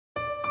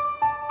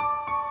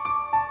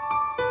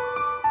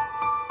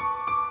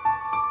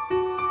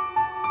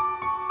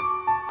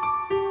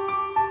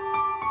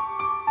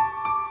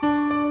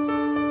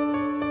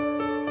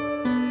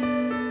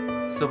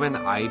So when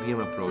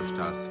IBM approached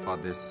us for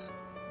this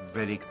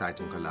very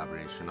exciting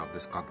collaboration of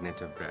this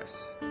cognitive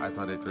dress, I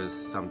thought it was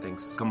something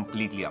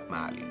completely up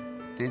my alley.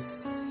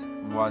 This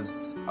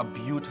was a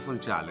beautiful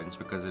challenge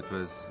because it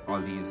was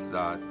all these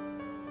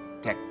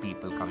tech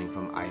people coming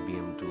from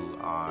IBM to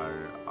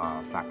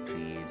our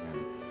factories,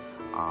 and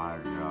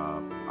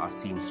our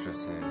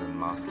seamstresses and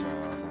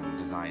masters and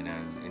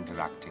designers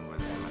interacting with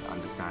them and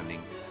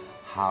understanding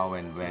how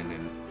and when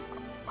and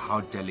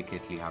how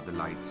delicately have the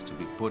lights to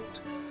be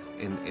put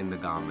in the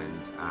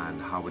garments,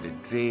 and how would it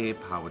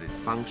drape, how would it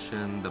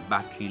function, the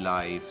battery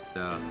life,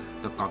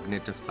 the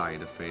cognitive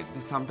side of it.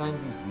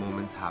 Sometimes these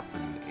moments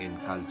happen in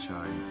culture,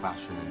 in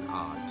fashion, in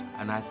art,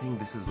 and I think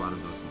this is one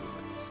of those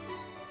moments.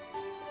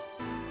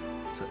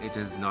 So it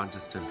is not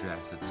just a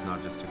dress, it's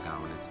not just a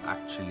gown, it's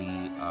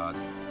actually a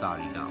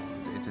sari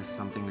gown. It is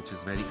something which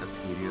is very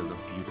ethereal,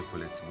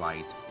 beautiful, it's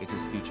white, it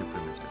is future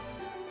primitive.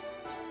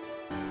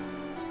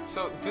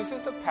 So this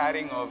is the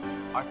pairing of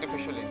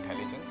artificial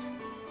intelligence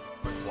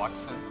with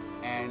Watson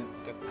and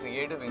the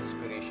creative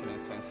inspiration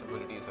and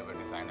sensibilities of a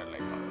designer like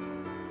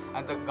Gaurav.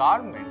 And the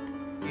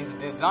garment is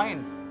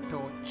designed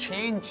to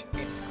change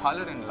its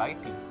color and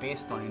lighting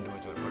based on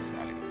individual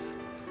personality.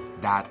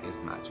 That is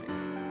magic.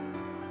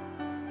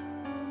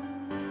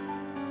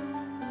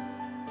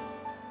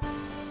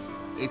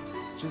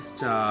 It's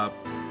just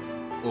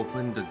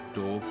opened a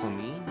door for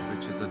me,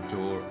 which is a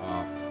door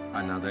of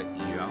another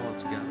era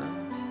altogether.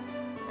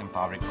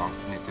 Empowering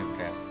cognitive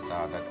dress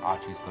that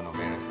Archie is going to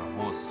wear as the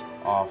host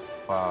of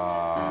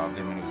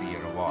Women of the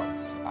Year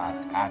Awards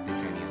at the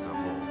 10 Years of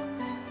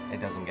Vogue. It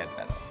doesn't get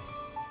better.